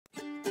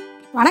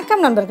வணக்கம்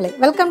நண்பர்களே,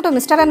 welcome to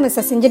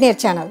mr&mrs engineer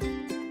channel.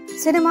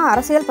 Cinema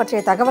அரசியல் பற்றிய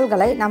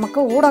தகவல்களை நமக்கு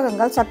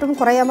ஊடகங்கள் சற்றும்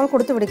குறையாமல்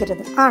கொடுத்து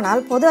விடுகிறது.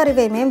 ஆனால் பொது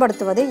அறிவை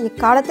மேம்படுத்துவது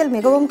இக்காலத்தில்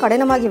மிகவும்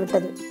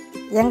கடினமாகிவிட்டது.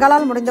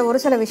 எங்களால் முடிந்த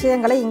ஒரு சில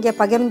விஷயங்களை இங்கே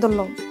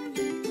பகிர்ந்துள்ளோம்.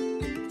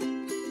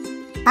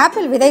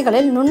 ஆப்பிள்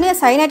விதைகளில் நுண்ணிய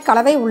சயனைட்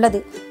கலவை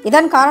உள்ளது.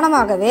 இதன்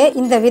காரணமாகவே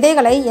இந்த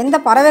விதைகளை எந்த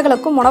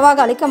பறவைகளுக்கும்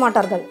உணவாக அளிக்க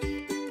மாட்டார்கள்.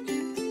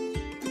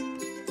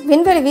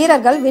 விண்வெளி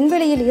வீரர்கள்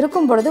விண்வெளியில்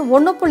இருக்கும் பொழுது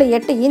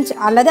 1.8 இன்ச்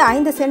அல்லது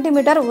 5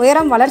 சென்டிமீட்டர்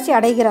உயரம் வளர்ச்சி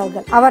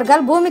அடைகிறார்கள்.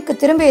 அவர்கள் பூமிக்கு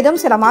திரும்பியதும்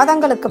சில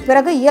மாதங்களுக்கு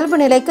பிறகு இயல்பு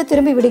நிலைக்கு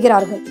திரும்பி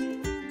விடுகிறார்கள்.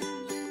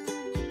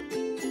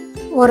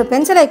 ஒரு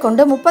பென்சிலை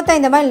கொண்டு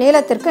 35 மைல்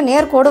நீளத்திற்கு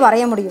நேர்கோடு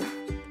வரைய முடியும்.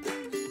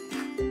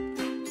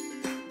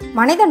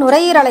 மனித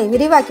நுரையீரலை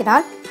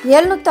விரிவாக்கினால்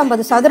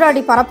 750 சதுர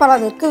அடி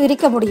பரப்பளவிற்கு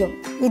விரிக்க முடியும்.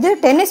 இது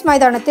டென்னிஸ்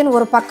மைதானத்தின்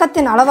ஒரு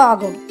பக்கத்தின் அளவு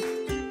ஆகும்.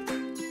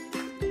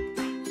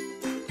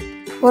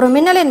 ஒரு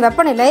மின்னலின்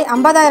வெப்பநிலை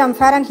 50,000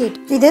 ஃபாரன்ஹீட்.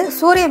 இது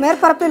சூரிய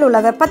மேற்பரப்பில் உள்ள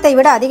வெப்பத்தை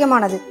விட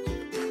அதிகமானது.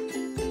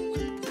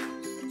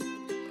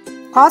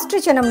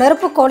 ஆஸ்ட்ரிச் எனும்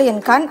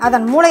நெருப்புக்கோழியின் கண்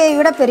அதன் மூளையை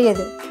விட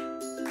பெரியது.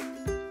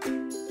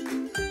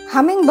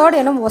 ஹம்மிங் பேர்ட்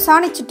எனும்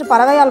ஒசானி சிட்டு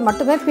பறவையால்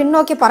மட்டுமே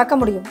பின்னோக்கி பறக்க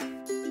முடியும்.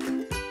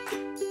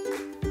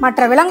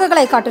 மற்ற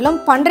விலங்குகளை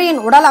காட்டிலும்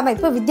பன்றியின் உடல்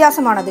அமைப்பு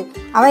வித்தியாசமானது.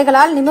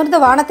 அவைகளால் நிமிர்ந்து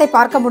வானத்தை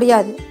பார்க்க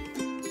முடியாது.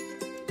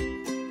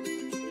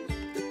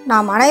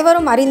 நாம்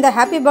அனைவரும் அறிந்த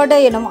ஹாப்பி பர்த்டே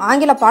எனும்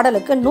ஆங்கில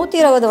பாடலுக்கு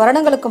 120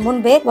 வருடங்களுக்கு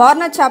முன்பே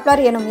வார்னர்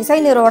சாப்லர் எனும் இசை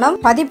நிறுவனம்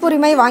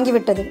பதிப்புரிமை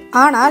வாங்கிவிட்டது.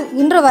 ஆனால்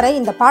இன்று வரை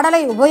இந்த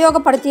பாடலை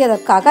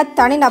உபயோகப்படுத்தியதற்காக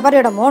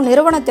தனிநபரிடமோ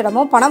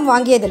நிறுவனத்திடமோ பணம்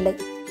வாங்கியதில்லை.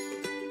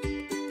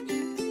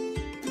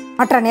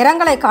 மற்ற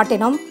நிறங்களை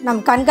காட்டினும்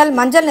நம் கண்கள்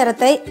மஞ்சள்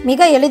நிறத்தை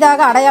மிக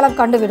எளிதாக அடையாளம்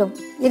கண்டுவிடும்.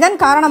 இதன்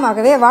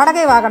காரணமாகவே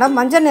வாடகை வாகனம்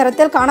மஞ்சள்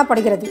நிறத்தில்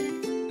காணப்படுகிறது.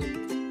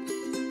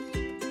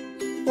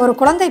 ஒரு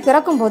குழந்தை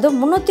பிறக்கும் போது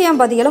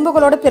 350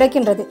 எலும்புகளோடு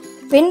பிறக்கின்றது.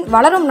 பின்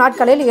வளரும்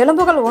நாட்களில்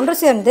எலும்புகள் ஒன்று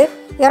சேர்ந்து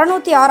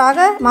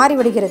 206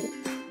 மாறிவிடுகிறது.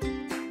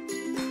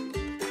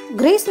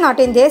 கிரீஸ்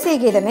நாட்டின் தேசிய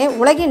கீதமே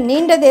உலகின்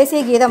நீண்ட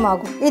தேசிய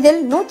கீதமாகும். இதில்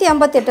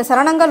 158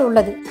 சரணங்கள்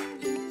உள்ளது.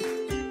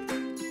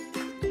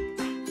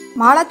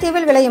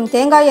 மாலத்தீவில் விளையும்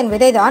தேங்காயின்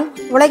விதைதான்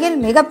உலகில்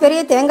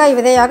மிகப்பெரிய தேங்காய்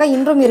விதையாக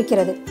இன்றும்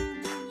இருக்கிறது.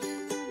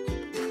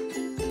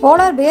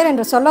 போலார் பியர்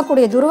என்று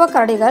சொல்லக்கூடிய துருவ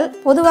கரடிகள்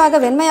பொதுவாக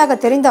வெண்மையாக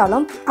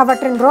தெரிந்தாலும்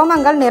அவற்றின்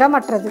ரோமங்கள்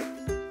நிறமற்றது.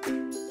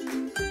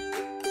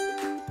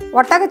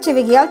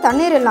 ஒட்டகச்சிவிகியால்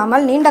தண்ணீர்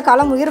இல்லாமல் நீண்ட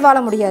காலம் உயிர் வாழ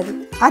முடியாது.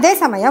 அதே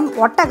சமயம்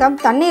ஒட்டகம்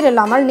தண்ணீர்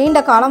இல்லாமல் நீண்ட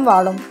காலம்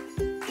வாழும்.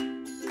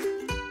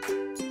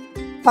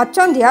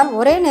 பச்சோந்தியால்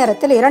ஒரே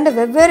நேரத்தில் 2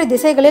 வெவ்வேறு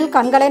திசைகளில்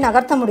கண்களை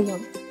நகர்த்த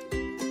முடியும்.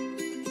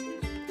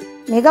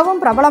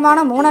 மிகவும்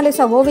பிரபலமான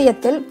மோனாலிசா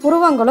ஓவியத்தில்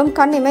புருவங்களும்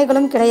கண்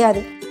இமைகளும்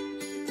கிடையாது.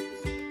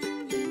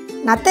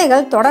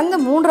 நத்தைகள் தொடர்ந்து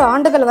 3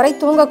 ஆண்டுகள் வரை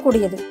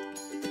தூங்கக்கூடியது.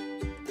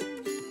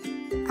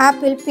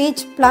 Apple,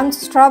 beach, plums,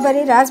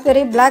 strawberry,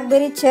 raspberry,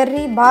 blackberry,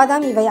 cherry,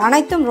 பாதாம் இவை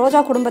அனைத்தும் ரோஜா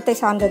குடும்பத்தை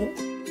சார்ந்தது.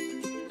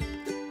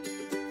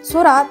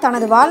 சுறா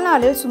தனது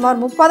வாழ்நாளில்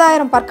சுமார்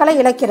 30,000 பற்களை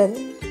இழக்கிறது.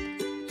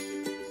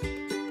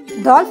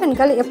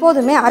 டால்பின்கள்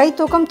எப்போதுமே அரை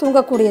தூக்கம்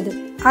தூங்கக்கூடியது.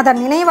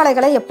 அதன்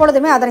நினைவலைகளை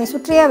எப்பொழுதுமே அதனை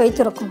சுற்றியே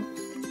வைத்திருக்கும்.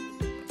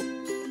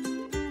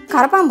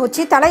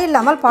 கரப்பாம்பூச்சி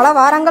தலையில்லாமல் பல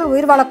வாரங்கள்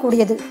உயிர்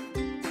வாழக்கூடியது.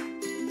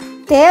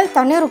 தேள்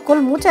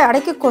தண்ணீருக்குள் மூச்சை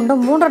அடக்கிக் கொண்டு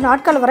 3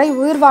 நாட்கள் வரை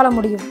உயிர் வாழ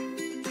முடியும்.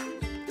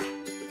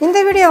 இந்த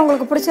வீடியோ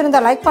உங்களுக்கு பிடிச்சிருந்தா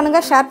லைக் பண்ணுங்க,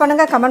 ஷேர்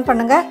பண்ணுங்க, கமெண்ட்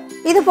பண்ணுங்க.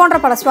 இது போன்ற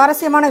பல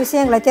சுவாரஸ்யமான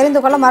விஷயங்களை தெரிந்து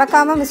கொள்ள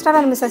மறக்காம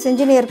mr&mrs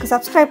இன்ஜினியருக்கு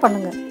சப்ஸ்கிரைப்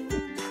பண்ணுங்க.